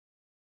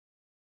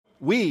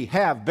We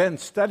have been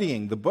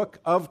studying the book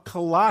of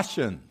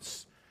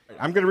Colossians.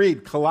 I'm going to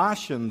read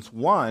Colossians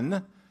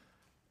 1,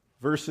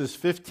 verses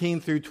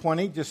 15 through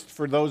 20, just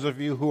for those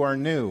of you who are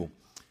new.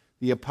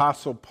 The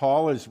Apostle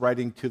Paul is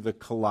writing to the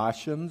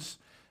Colossians.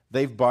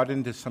 They've bought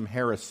into some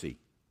heresy.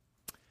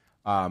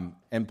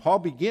 And Paul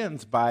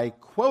begins by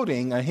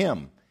quoting a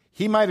hymn.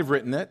 He might have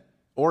written it,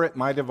 or it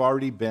might have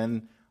already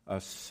been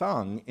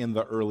sung in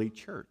the early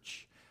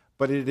church.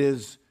 But it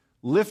is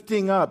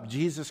lifting up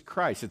Jesus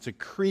Christ. It's a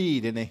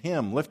creed and a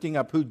hymn, lifting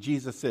up who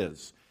Jesus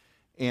is.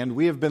 And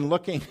we have been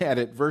looking at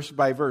it verse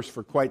by verse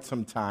for quite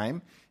some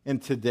time. And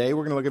today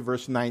we're going to look at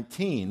verse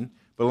 19.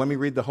 But let me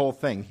read the whole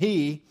thing.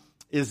 He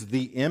is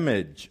the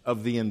image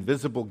of the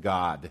invisible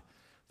God,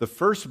 the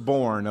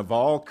firstborn of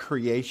all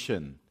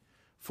creation.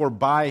 For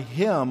by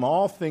him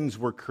all things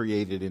were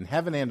created in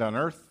heaven and on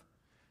earth,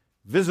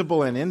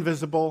 visible and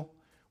invisible,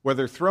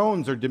 whether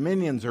thrones or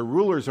dominions or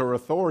rulers or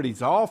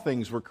authorities, all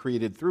things were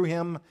created through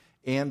him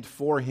and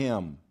for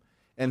him.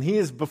 And he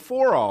is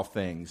before all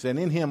things, and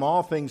in him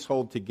all things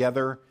hold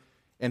together.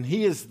 And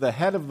he is the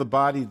head of the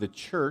body, the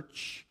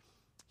church.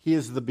 He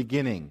is the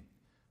beginning,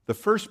 the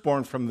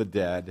firstborn from the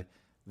dead,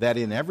 that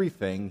in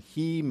everything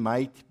he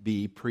might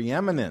be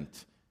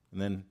preeminent.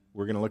 And then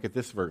we're going to look at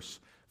this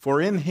verse.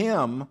 For in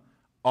him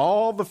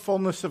all the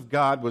fullness of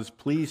God was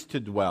pleased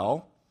to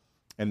dwell.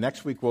 And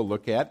next week we'll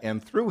look at,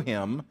 and through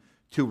him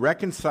to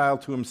reconcile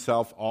to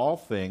himself all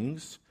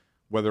things,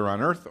 whether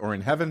on earth or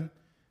in heaven,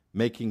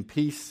 making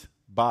peace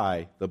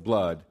by the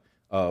blood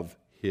of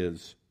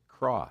his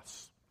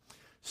cross.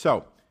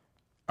 So,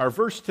 our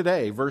verse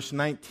today, verse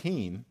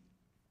 19,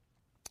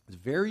 is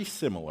very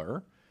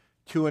similar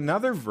to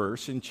another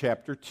verse in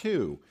chapter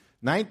 2.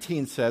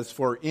 19 says,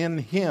 for in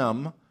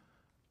him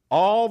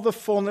all the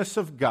fullness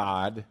of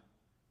God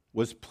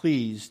was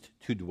pleased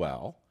to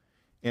dwell.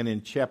 And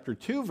in chapter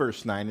 2,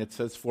 verse 9, it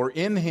says, for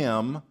in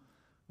him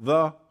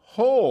the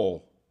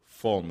whole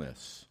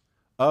fullness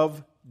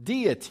of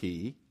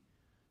deity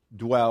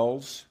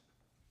dwells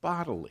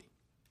bodily.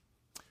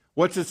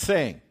 What's it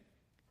saying?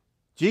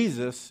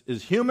 Jesus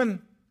is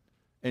human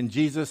and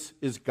Jesus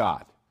is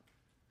God.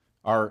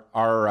 Our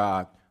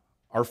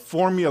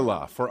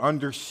formula for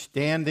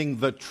understanding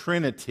the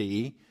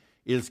Trinity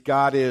is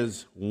God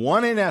is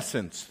one in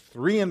essence,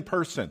 three in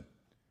person.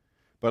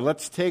 But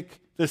let's take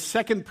the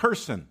second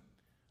person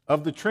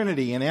of the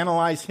Trinity and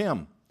analyze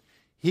him.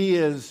 He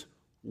is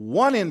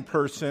one in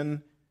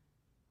person,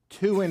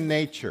 two in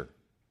nature.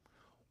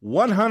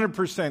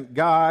 100%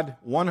 God,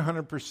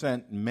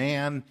 100%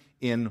 man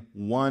in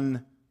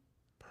one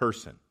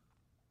person.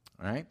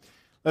 All right?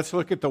 Let's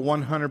look at the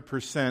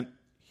 100%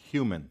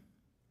 human.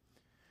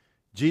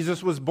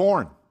 Jesus was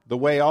born the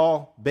way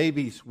all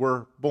babies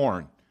were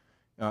born.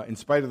 In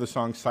spite of the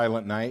song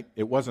Silent Night,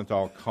 it wasn't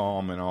all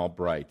calm and all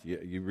bright.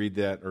 You read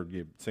that or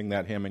you sing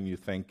that hymn and you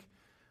think,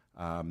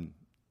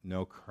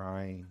 no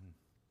crying.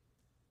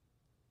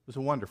 It was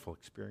a wonderful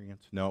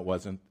experience. No, it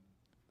wasn't.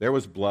 There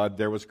was blood,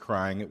 there was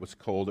crying, it was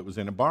cold, it was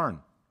in a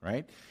barn,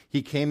 right?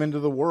 He came into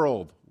the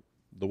world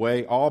the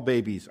way all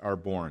babies are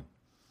born.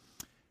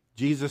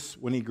 Jesus,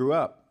 when he grew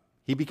up,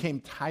 he became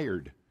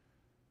tired.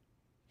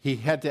 He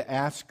had to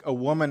ask a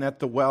woman at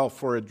the well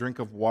for a drink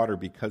of water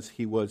because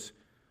he was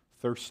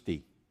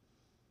thirsty.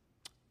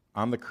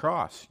 On the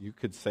cross, you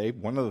could say,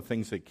 one of the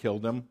things that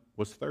killed him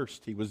was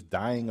thirst. He was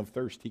dying of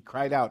thirst. He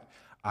cried out,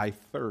 I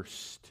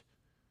thirst.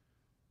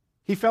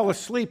 He fell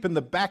asleep in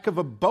the back of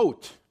a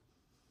boat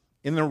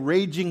in the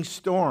raging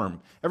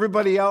storm.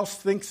 Everybody else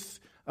thinks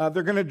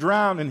they're going to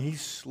drown, and he's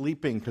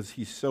sleeping because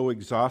he's so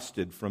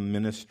exhausted from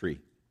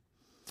ministry.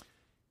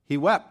 He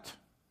wept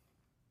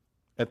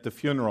at the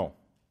funeral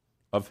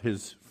of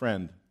his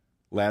friend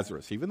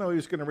Lazarus. Even though he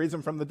was going to raise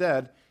him from the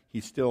dead,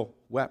 he still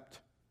wept.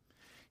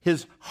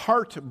 His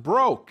heart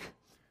broke,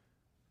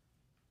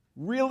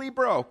 really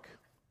broke,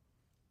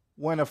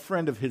 when a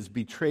friend of his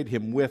betrayed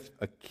him with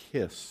a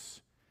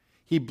kiss.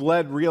 He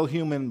bled real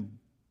human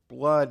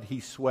blood. He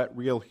sweat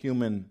real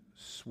human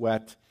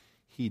sweat.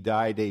 He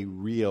died a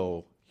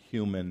real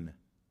human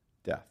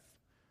death.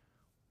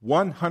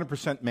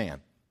 100%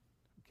 man.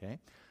 Okay?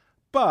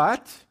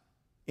 But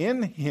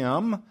in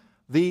him,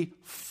 the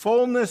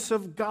fullness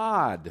of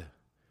God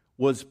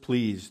was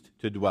pleased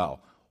to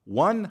dwell.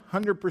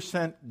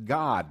 100%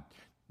 God.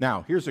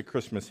 Now, here's a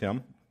Christmas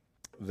hymn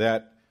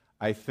that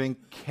I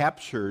think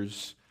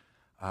captures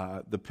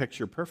the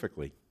picture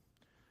perfectly.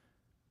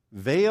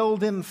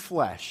 Veiled in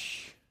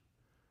flesh,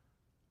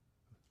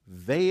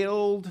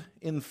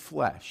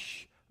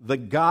 the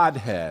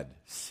Godhead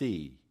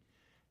see.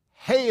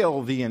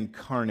 Hail the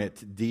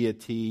incarnate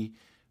deity,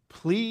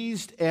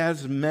 pleased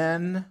as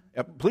man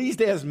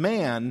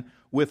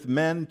with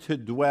men to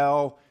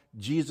dwell,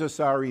 Jesus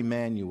our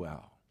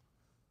Emmanuel.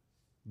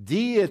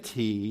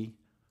 Deity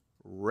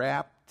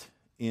wrapped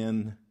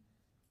in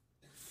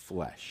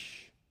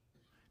flesh.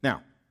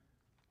 Now,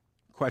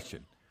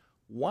 question.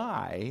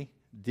 Why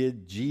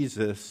did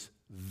Jesus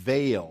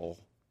veil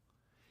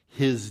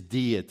his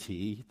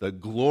deity, the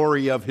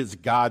glory of his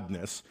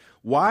godness?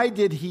 Why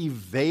did he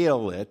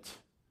veil it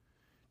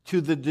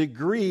to the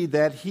degree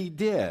that he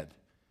did.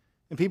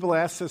 And people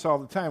ask this all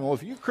the time. Well,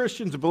 if you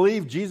Christians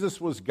believe Jesus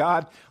was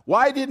God,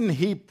 why didn't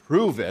he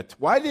prove it?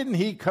 Why didn't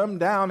he come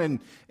down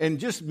and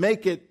just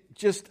make it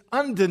just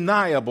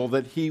undeniable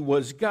that he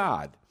was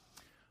God?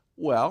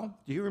 Well,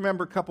 do you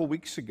remember a couple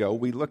weeks ago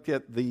we looked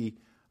at the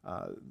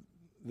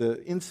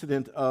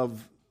incident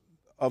of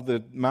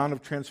the Mount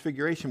of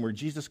Transfiguration where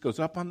Jesus goes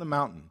up on the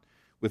mountain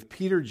with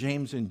Peter,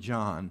 James, and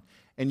John,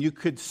 and you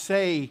could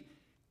say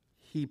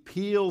he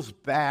peels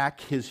back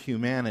his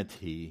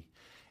humanity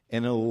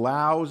and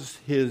allows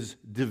his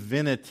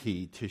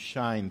divinity to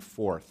shine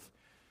forth.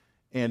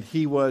 And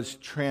he was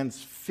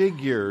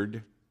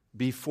transfigured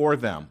before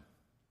them.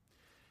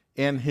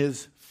 And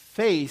his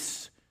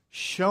face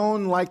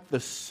shone like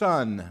the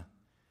sun,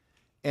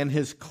 and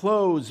his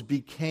clothes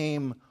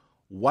became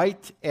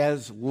white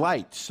as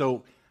light.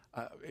 So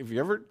if you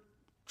ever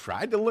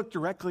tried to look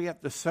directly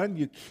at the sun,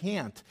 you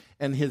can't.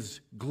 And his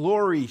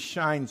glory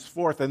shines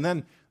forth. And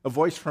then a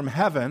voice from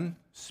heaven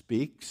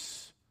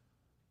speaks,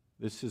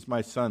 "This is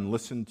my son,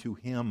 listen to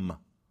him."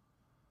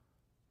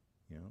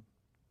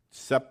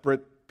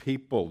 Separate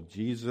people,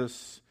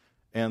 Jesus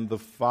and the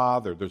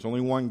Father. There's only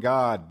one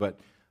God, but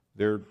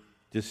they're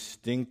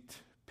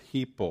distinct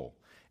people.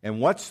 And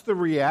what's the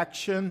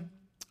reaction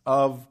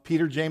of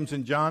Peter, James,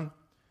 and John?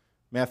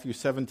 Matthew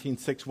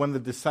 17:6, when the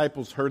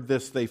disciples heard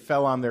this, they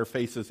fell on their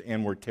faces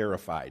and were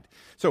terrified.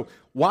 So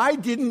why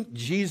didn't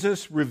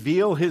Jesus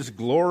reveal his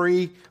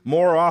glory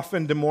more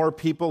often to more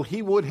people?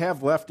 He would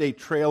have left a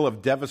trail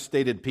of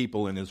devastated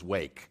people in his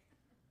wake,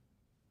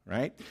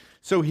 right?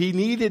 So he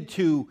needed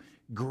to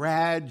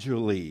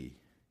gradually,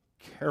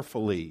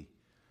 carefully,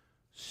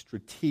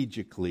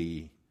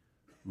 strategically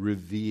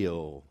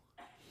reveal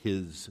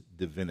his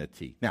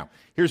divinity. Now,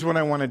 here's what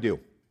I want to do.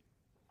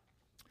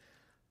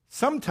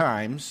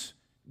 Sometimes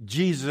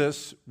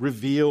Jesus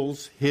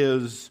reveals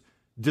his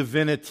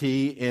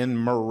divinity in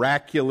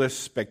miraculous,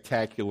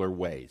 spectacular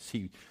ways.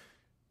 He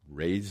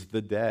raised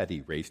the dead.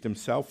 He raised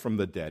himself from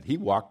the dead. He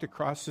walked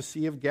across the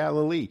Sea of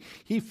Galilee.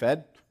 He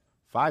fed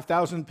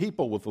 5,000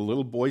 people with a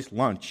little boy's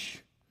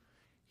lunch.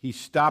 He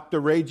stopped a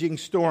raging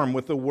storm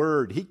with a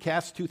word. He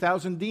cast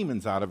 2,000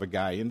 demons out of a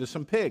guy into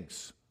some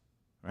pigs.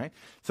 Right?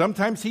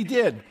 Sometimes he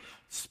did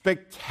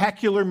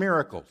spectacular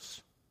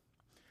miracles.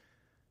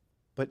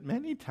 But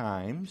many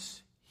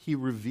times he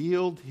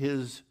revealed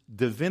his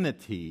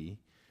divinity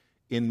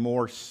in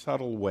more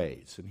subtle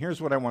ways. And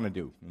here's what I want to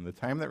do. In the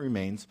time that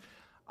remains,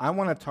 I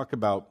want to talk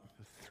about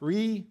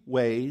 3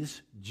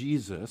 ways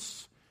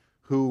Jesus,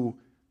 who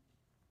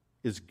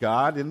is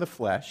God in the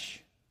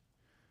flesh,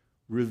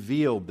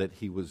 revealed that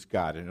he was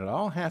God. And it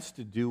all has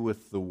to do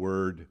with the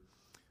word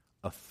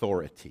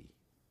authority.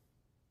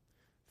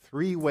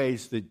 3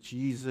 ways that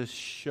Jesus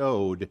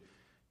showed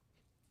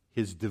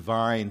his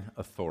divine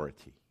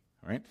authority.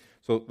 All right?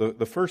 So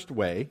the first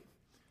way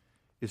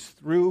is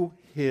through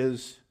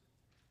his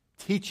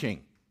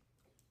teaching.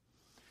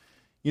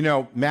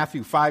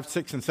 Matthew 5,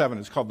 6, and 7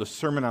 is called the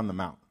Sermon on the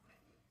Mount.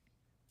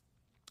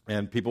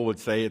 And people would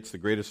say it's the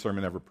greatest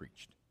sermon ever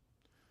preached.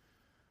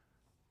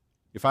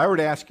 If I were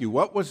to ask you,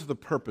 what was the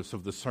purpose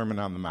of the Sermon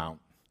on the Mount?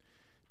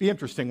 It'd be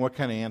interesting what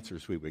kind of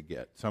answers we would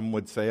get. Some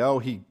would say,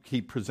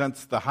 he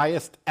presents the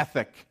highest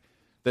ethic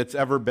that's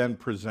ever been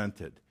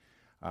presented.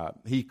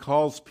 He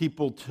calls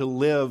people to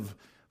live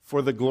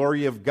for the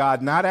glory of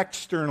God, not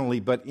externally,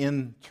 but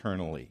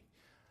internally.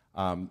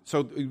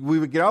 So we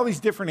would get all these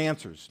different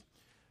answers.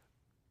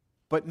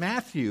 But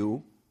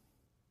Matthew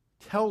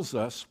tells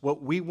us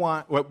what we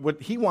want,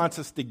 what he wants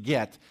us to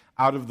get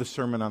out of the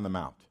Sermon on the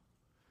Mount.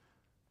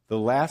 The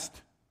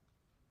last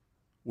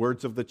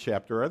words of the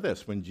chapter are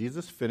this: when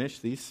Jesus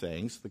finished these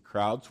sayings, the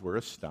crowds were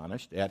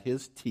astonished at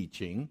his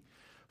teaching,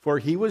 for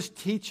he was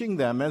teaching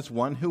them as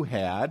one who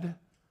had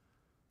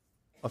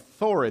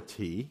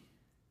authority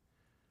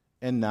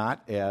and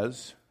not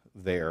as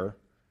their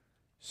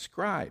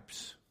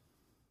scribes.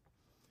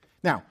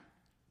 Now,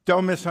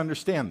 don't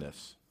misunderstand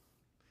this.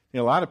 A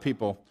lot of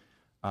people,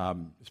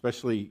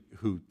 especially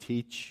who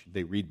teach,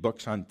 they read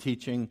books on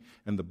teaching,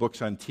 and the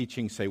books on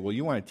teaching say, well,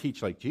 you want to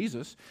teach like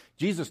Jesus.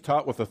 Jesus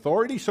taught with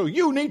authority, so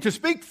you need to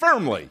speak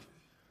firmly.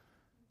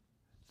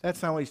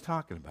 That's not what he's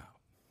talking about.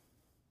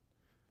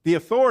 The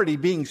authority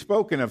being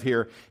spoken of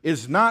here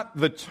is not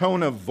the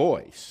tone of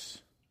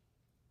voice.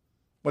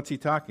 What's he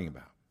talking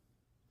about?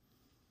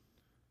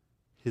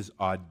 His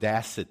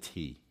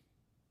audacity.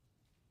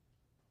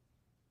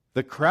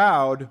 The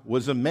crowd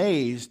was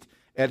amazed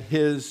at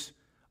his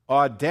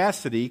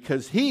audacity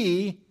because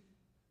he,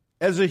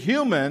 as a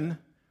human,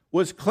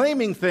 was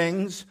claiming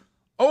things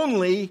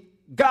only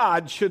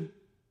God should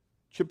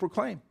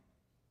proclaim.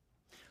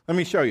 Let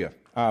me show you.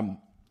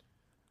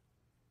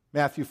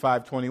 Matthew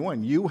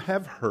 5:21. You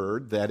have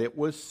heard that it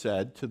was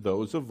said to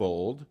those of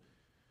old,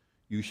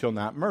 you shall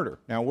not murder.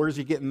 Now, where's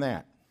he getting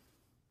that?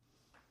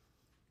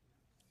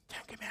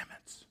 10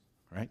 Commandments,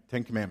 right?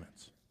 10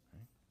 Commandments.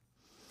 Right?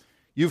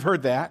 You've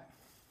heard that.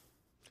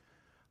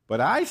 But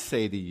I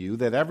say to you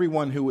that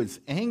everyone who is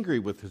angry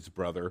with his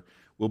brother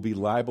will be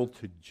liable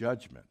to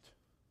judgment.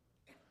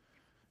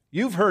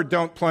 You've heard,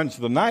 don't plunge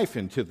the knife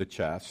into the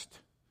chest.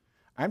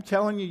 I'm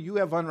telling you, you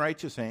have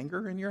unrighteous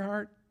anger in your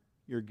heart,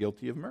 you're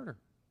guilty of murder.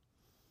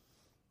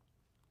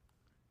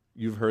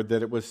 You've heard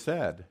that it was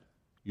said,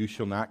 you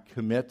shall not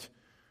commit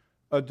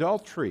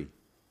adultery.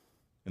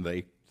 And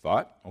they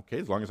thought, okay,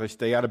 as long as I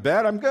stay out of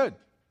bed, I'm good.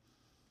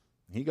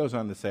 He goes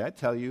on to say, I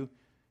tell you,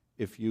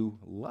 if you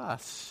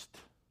lust,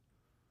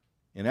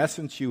 in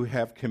essence, you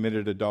have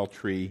committed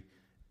adultery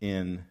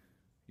in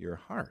your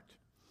heart.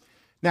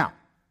 Now,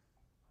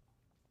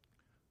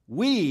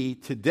 we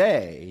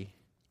today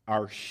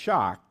are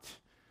shocked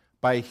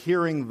by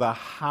hearing the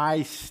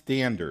high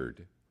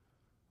standard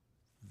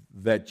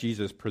that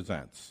Jesus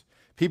presents.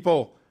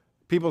 People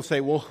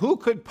say, well, who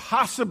could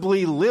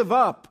possibly live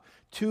up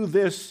to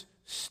this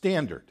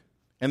standard?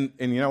 And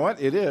you know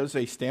what? It is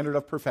a standard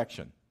of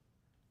perfection.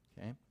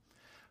 Okay?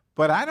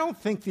 But I don't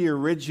think the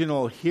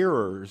original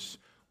hearers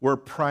were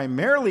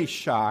primarily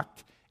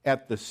shocked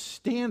at the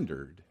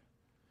standard.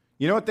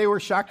 You know what they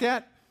were shocked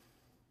at?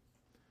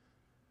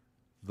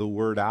 The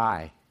word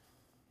I.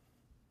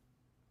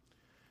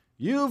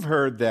 You've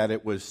heard that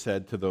it was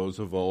said to those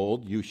of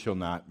old, you shall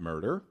not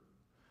murder.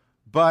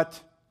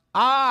 But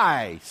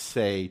I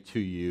say to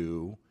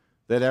you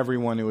that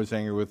everyone who is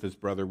angry with his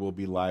brother will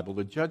be liable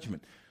to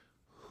judgment.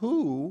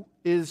 Who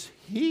is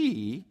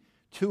he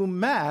to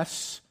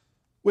mess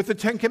with the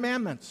Ten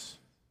Commandments?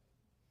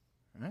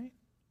 Right?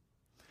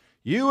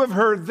 You have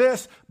heard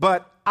this,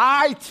 but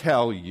I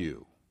tell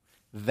you.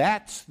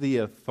 That's the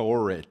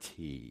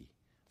authority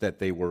that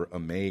they were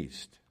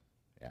amazed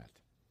at.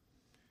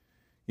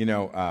 You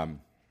know,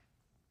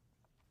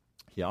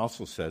 he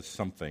also says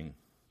something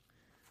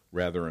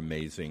rather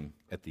amazing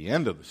at the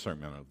end of the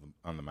Sermon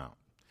on the Mount.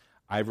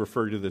 I've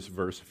referred to this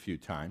verse a few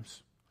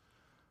times.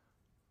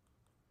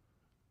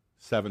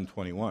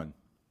 7:21.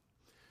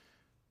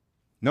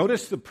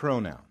 Notice the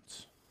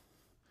pronouns.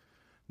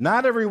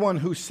 Not everyone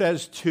who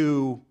says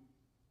to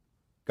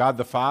God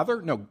the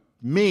Father, no,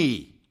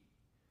 me,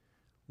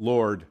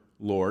 Lord,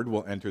 Lord,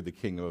 will enter the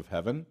kingdom of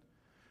heaven,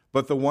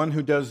 but the one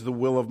who does the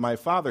will of my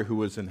Father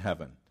who is in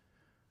heaven.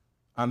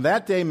 On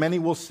that day, many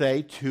will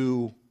say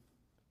to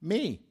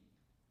me,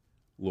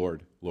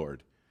 Lord,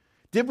 Lord,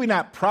 did we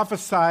not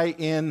prophesy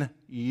in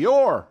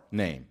your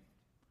name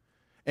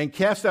and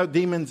cast out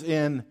demons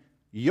in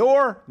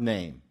your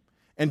name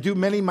and do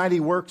many mighty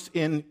works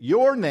in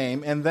your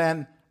name? And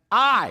then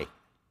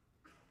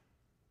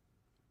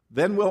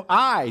will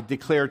I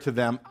declare to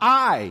them,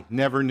 I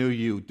never knew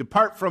you.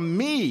 Depart from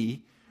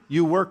me,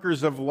 you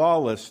workers of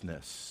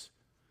lawlessness.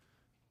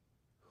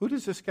 Who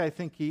does this guy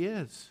think he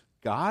is?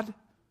 God?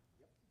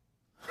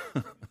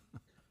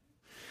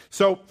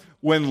 So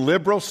when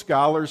liberal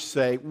scholars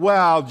say,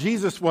 well,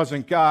 Jesus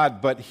wasn't God,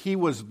 but he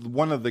was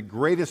one of the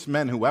greatest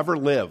men who ever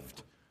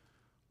lived.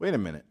 Wait a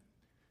minute.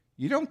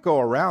 You don't go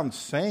around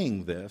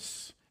saying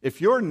this.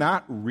 If you're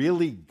not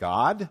really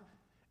God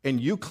and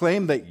you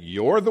claim that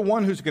you're the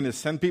one who's going to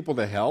send people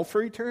to hell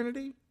for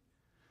eternity,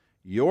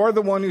 you're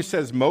the one who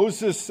says,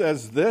 Moses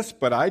says this,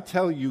 but I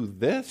tell you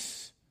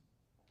this.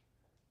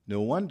 No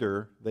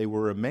wonder they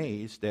were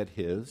amazed at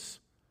his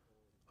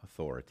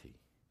authority,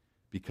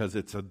 because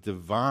it's a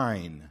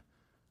divine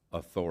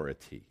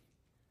authority.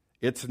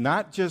 It's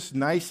not just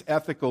nice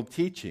ethical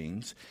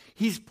teachings.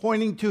 He's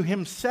pointing to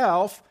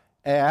himself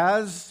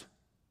as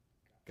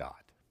God,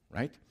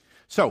 right?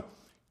 So,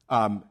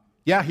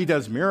 he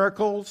does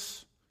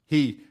miracles.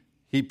 He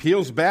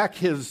peels back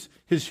his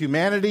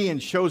humanity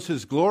and shows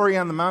his glory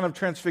on the Mount of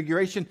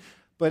Transfiguration.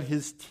 But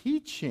his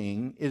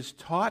teaching is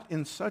taught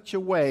in such a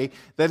way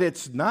that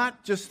it's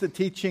not just the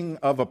teaching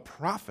of a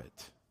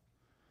prophet,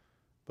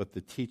 but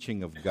the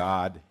teaching of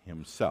God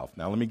himself.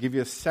 Now, let me give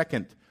you a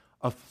second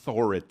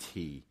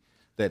authority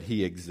that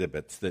he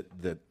exhibits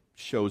that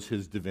shows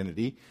his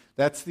divinity.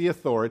 That's the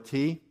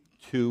authority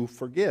to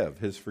forgive,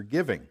 his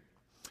forgiving.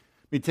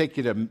 Let me take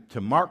you to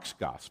Mark's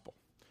gospel.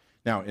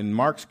 Now, in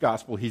Mark's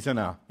gospel, he's in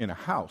a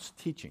house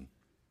teaching.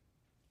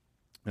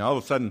 And all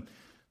of a sudden,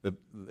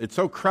 it's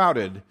so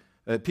crowded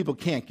that people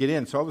can't get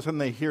in. So all of a sudden,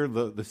 they hear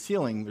the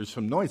ceiling. There's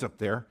some noise up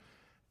there,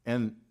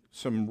 and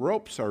some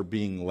ropes are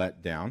being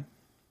let down.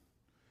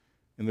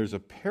 And there's a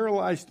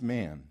paralyzed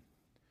man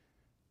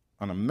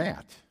on a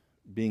mat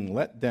being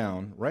let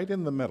down right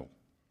in the middle.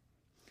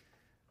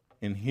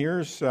 And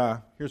here's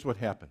what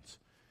happens.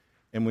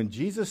 And when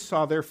Jesus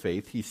saw their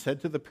faith, he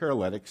said to the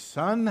paralytic,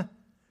 Son,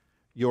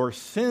 your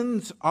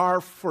sins are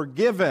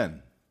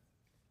forgiven.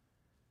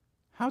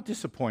 How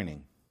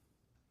disappointing.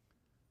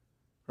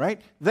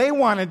 Right? They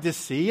wanted to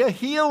see a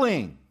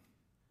healing.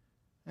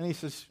 And he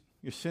says,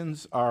 your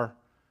sins are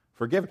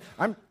forgiven.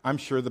 I'm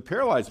sure the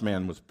paralyzed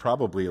man was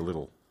probably a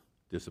little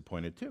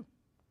disappointed too.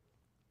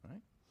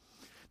 Right?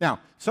 Now,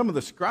 some of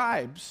the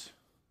scribes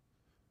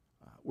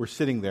were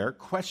sitting there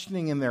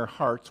questioning in their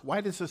hearts,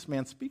 why does this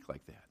man speak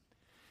like that?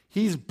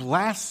 He's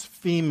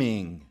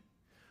blaspheming.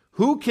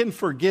 Who can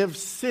forgive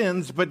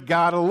sins but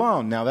God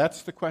alone? Now,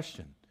 that's the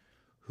question.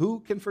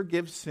 Who can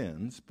forgive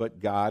sins but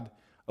God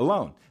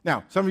alone?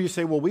 Now, some of you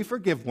say, well, we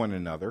forgive one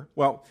another.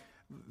 Well,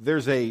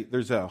 there's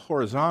a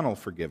horizontal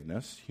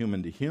forgiveness,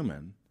 human to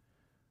human,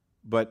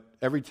 but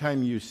every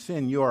time you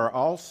sin, you are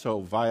also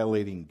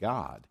violating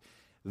God.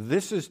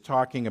 This is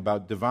talking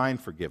about divine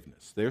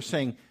forgiveness. They're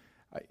saying,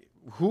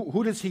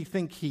 who does he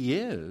think he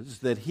is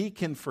that he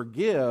can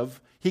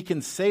forgive? He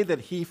can say that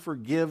he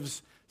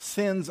forgives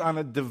sins on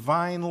a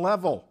divine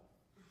level.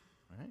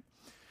 Right?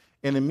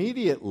 And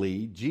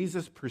immediately,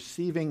 Jesus,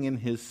 perceiving in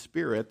his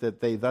spirit that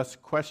they thus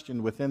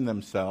questioned within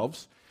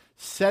themselves,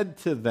 said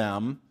to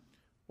them,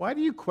 "Why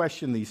do you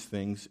question these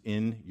things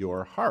in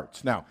your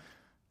hearts?" Now,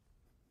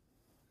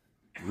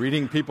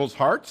 reading people's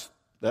hearts,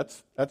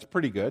 that's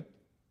pretty good.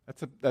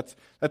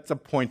 That's a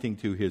pointing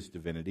to his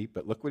divinity,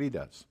 but look what he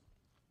does.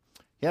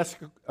 He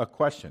asks a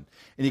question,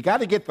 and you got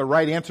to get the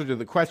right answer to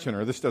the question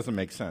or this doesn't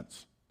make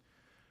sense.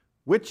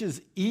 Which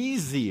is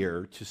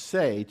easier to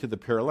say to the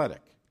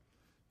paralytic,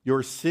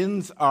 "Your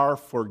sins are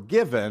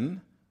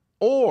forgiven,"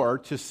 or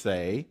to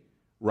say,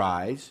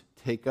 "Rise,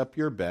 take up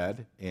your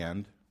bed,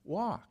 and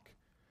walk"?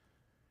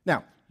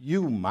 Now,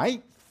 you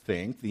might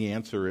think the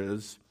answer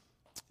is,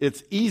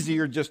 it's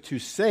easier just to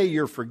say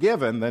you're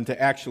forgiven than to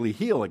actually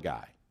heal a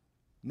guy.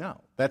 No,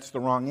 that's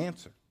the wrong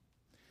answer.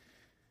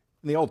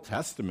 In the Old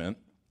Testament,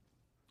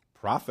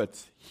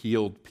 prophets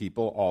healed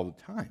people all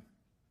the time,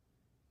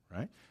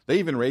 right? They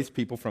even raised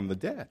people from the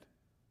dead.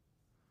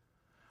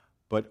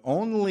 But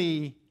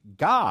only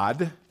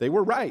God, they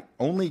were right,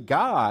 only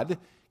God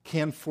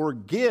can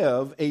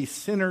forgive a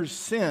sinner's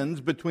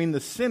sins between the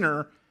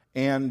sinner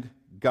and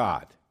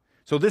God.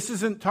 So this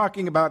isn't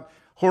talking about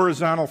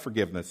horizontal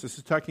forgiveness. This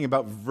is talking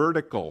about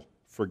vertical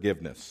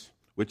forgiveness,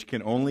 which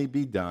can only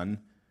be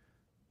done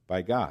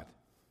by God.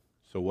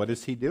 So what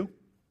does he do?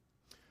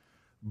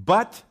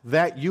 "But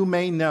that you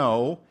may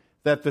know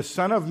that the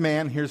Son of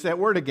Man," here's that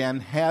word again,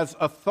 "has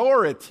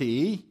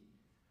authority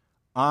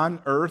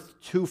on earth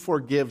to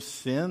forgive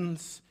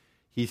sins,"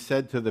 he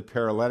said to the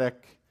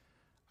paralytic,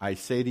 "I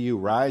say to you,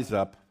 rise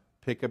up,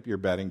 pick up your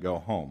bed, and go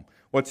home."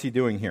 What's he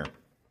doing here?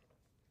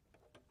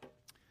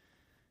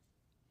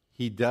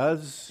 He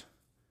does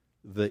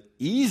the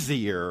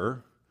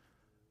easier,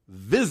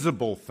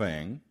 visible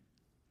thing,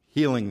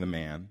 healing the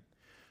man,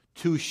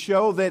 to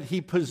show that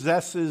he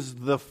possesses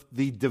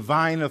the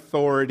divine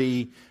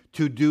authority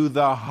to do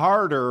the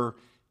harder,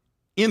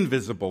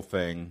 invisible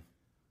thing,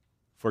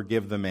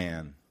 forgive the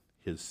man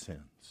his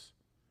sins.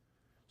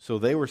 So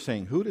they were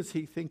saying, who does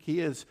he think he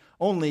is?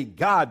 Only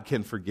God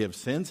can forgive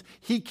sins.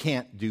 He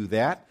can't do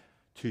that.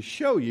 To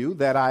show you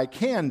that I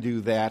can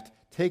do that,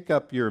 take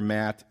up your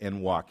mat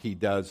and walk. He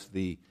does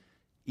the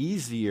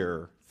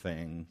easier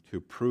thing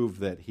to prove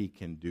that he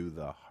can do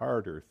the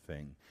harder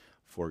thing,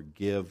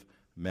 forgive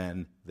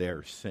men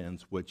their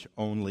sins, which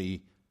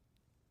only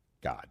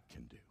God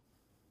can do.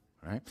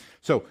 All right?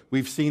 So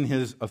we've seen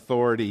his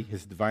authority,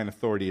 his divine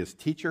authority as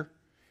teacher,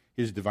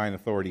 his divine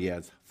authority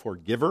as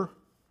forgiver.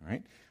 All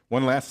right?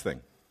 One last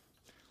thing.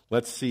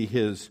 Let's see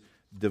his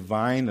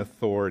divine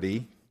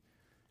authority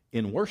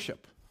in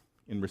worship,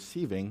 in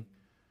receiving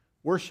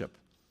worship.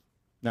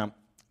 Now,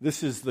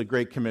 this is the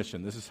Great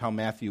Commission. This is how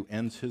Matthew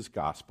ends his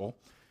gospel.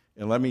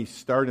 And let me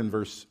start in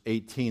verse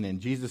 18. "And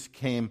Jesus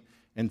came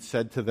and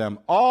said to them,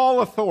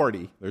 all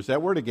authority," there's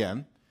that word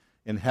again,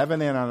 "in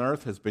heaven and on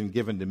earth has been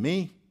given to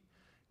me.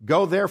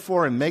 Go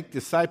therefore and make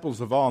disciples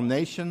of all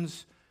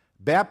nations,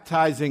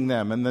 baptizing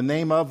them in the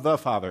name of the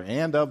Father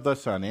and of the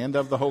Son and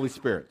of the Holy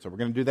Spirit." So we're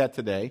going to do that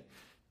today.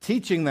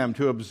 "Teaching them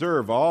to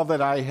observe all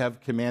that I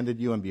have commanded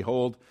you, and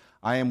behold,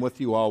 I am with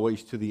you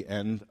always to the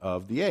end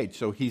of the age."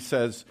 So he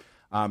says,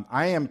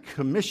 I am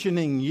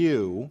commissioning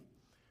you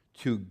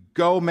to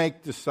go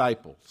make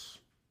disciples.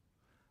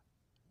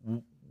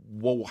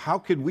 Well, how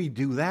could we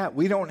do that?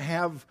 We don't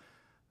have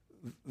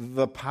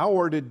the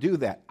power to do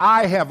that.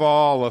 I have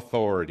all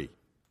authority.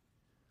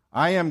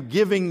 I am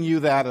giving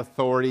you that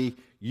authority.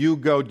 You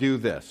go do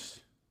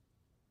this.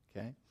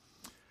 Okay?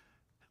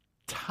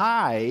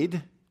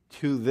 Tied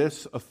to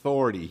this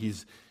authority,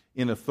 he's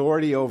in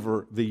authority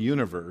over the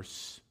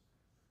universe,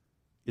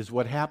 is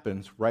what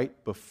happens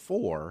right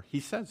before he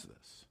says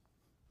this.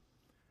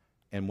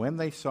 "And when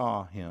they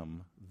saw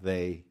him,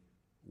 they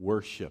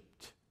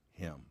worshiped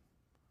him.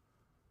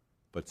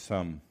 But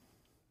some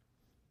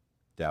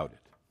doubted."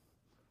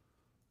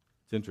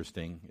 It's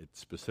interesting. It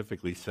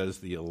specifically says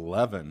the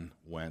 11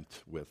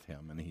 went with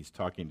him, and he's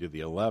talking to the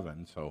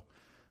 11, so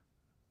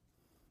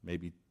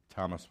maybe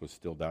Thomas was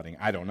still doubting.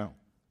 I don't know.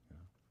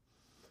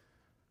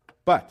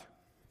 But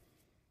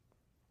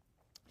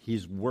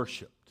he's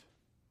worshiped.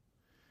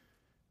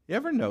 You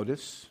ever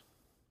notice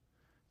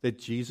that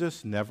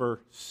Jesus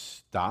never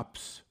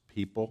stops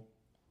people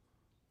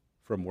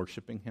from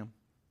worshiping him?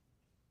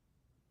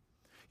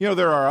 You know,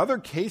 there are other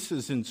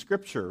cases in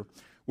Scripture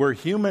where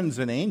humans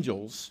and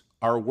angels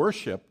are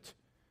worshiped,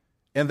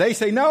 and they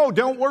say, "No,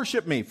 don't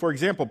worship me." For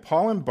example,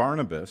 Paul and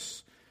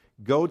Barnabas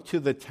go to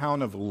the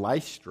town of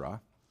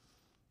Lystra,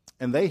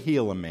 and they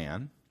heal a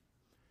man,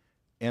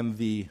 and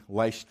the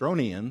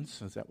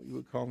Lystronians, is that what you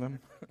would call them?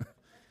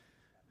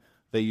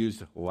 They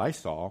used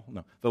Lysol.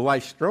 No, the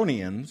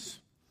Lystronians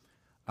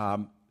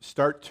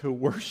start to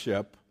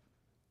worship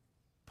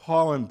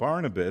Paul and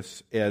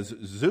Barnabas as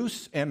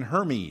Zeus and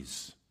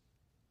Hermes.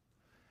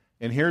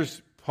 And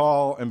here's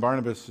Paul and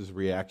Barnabas'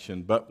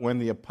 reaction. But when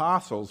the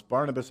apostles,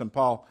 Barnabas and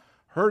Paul,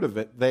 heard of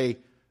it, they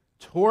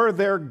tore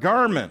their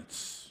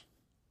garments.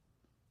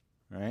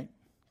 Right?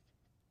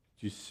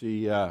 Did you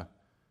see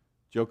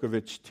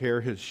Djokovic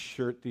tear his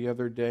shirt the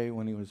other day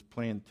when he was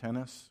playing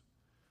tennis?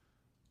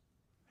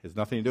 Has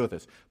nothing to do with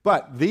this.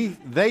 But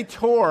they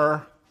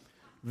tore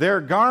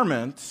their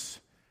garments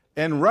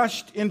and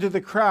rushed into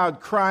the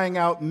crowd crying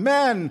out,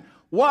 "Men,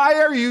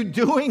 why are you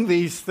doing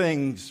these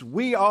things?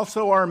 We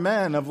also are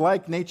men of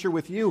like nature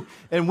with you,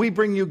 and we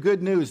bring you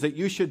good news that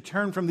you should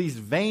turn from these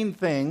vain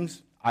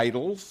things,"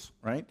 idols,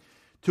 right,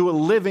 "to a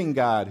living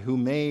God who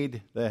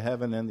made the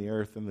heaven and the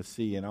earth and the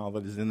sea and all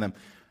that is in them."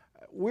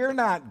 We're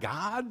not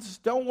gods.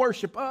 Don't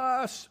worship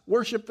us.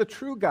 Worship the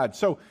true God.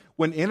 So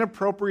when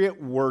inappropriate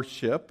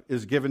worship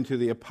is given to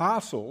the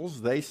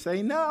apostles, they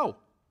say no.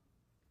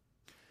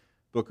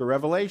 Book of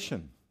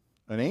Revelation.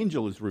 An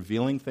angel is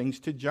revealing things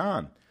to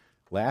John.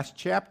 Last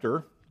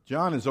chapter,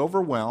 John is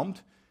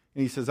overwhelmed,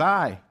 and he says,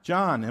 "I,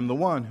 John, am the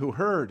one who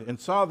heard and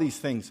saw these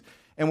things.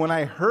 And when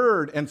I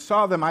heard and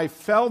saw them, I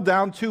fell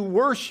down to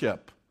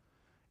worship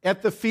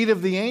at the feet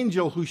of the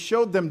angel who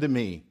showed them to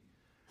me.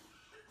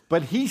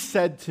 But he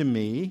said to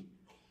me,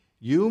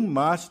 'You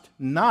must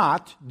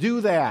not do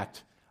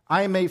that.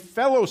 I am a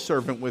fellow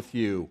servant with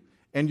you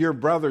and your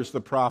brothers, the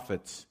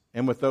prophets,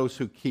 and with those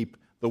who keep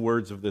the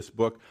words of this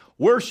book.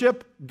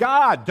 Worship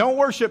God. Don't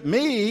worship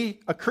me,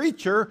 a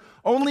creature.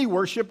 Only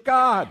worship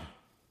God.'"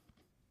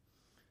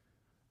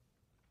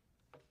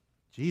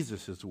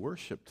 Jesus is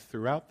worshiped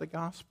throughout the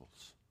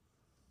Gospels.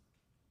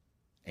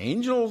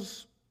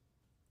 Angels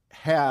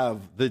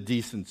have the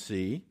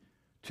decency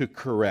to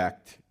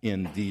correct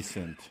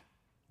indecent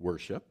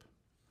worship.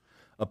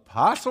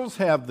 Apostles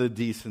have the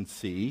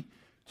decency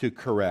to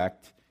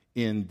correct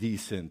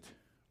indecent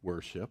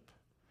worship.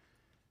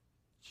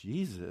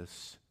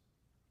 Jesus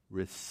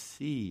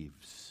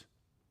receives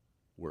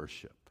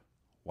worship.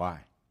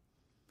 Why?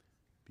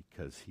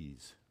 Because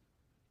he's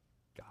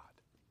God.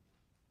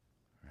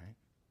 Right?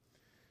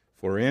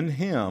 For in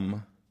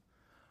him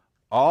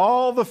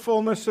all the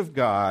fullness of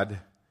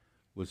God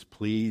was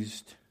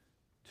pleased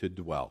to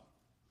dwell.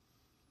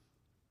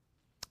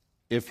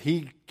 If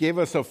he gave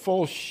us a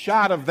full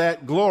shot of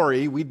that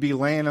glory, we'd be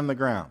laying on the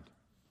ground.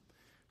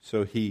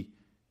 So he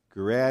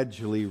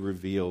gradually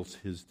reveals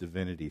his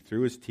divinity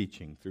through his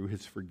teaching, through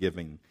his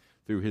forgiving,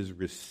 through his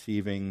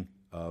receiving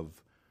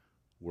of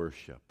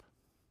worship.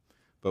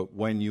 But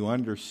when you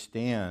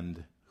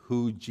understand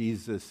who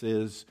Jesus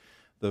is,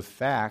 the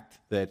fact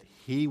that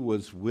he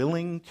was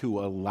willing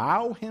to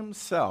allow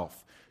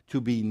himself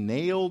to be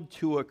nailed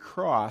to a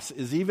cross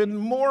is even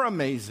more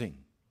amazing.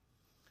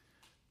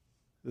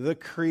 The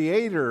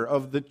creator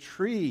of the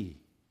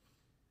tree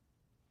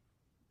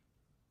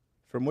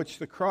from which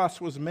the cross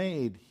was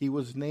made, he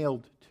was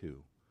nailed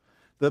to.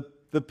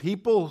 The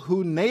people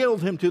who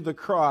nailed him to the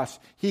cross,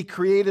 he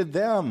created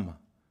them,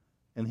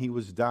 and he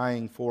was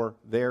dying for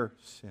their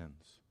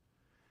sins.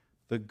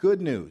 The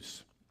good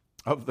news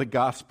of the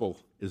gospel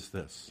is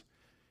this: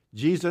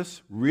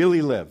 Jesus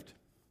really lived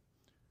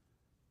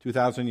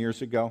 2,000 years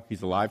ago.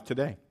 He's alive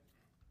today.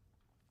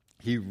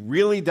 He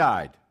really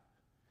died.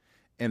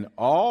 And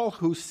all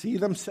who see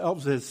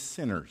themselves as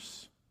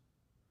sinners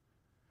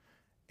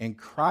and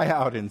cry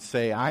out and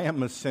say, "I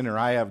am a sinner,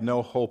 I have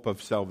no hope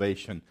of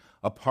salvation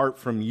apart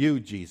from you,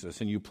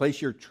 Jesus," and you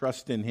place your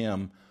trust in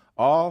him,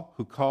 all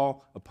who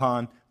call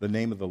upon the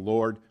name of the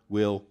Lord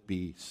will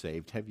be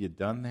saved. Have you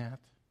done that?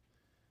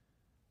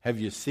 Have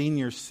you seen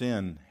your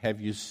sin?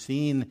 Have you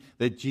seen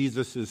that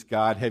Jesus is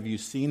God? Have you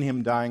seen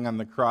him dying on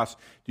the cross?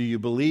 Do you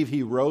believe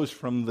he rose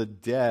from the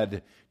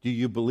dead? Do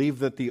you believe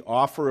that the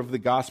offer of the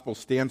gospel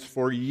stands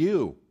for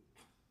you?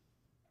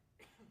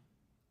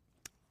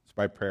 It's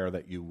my prayer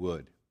that you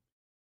would.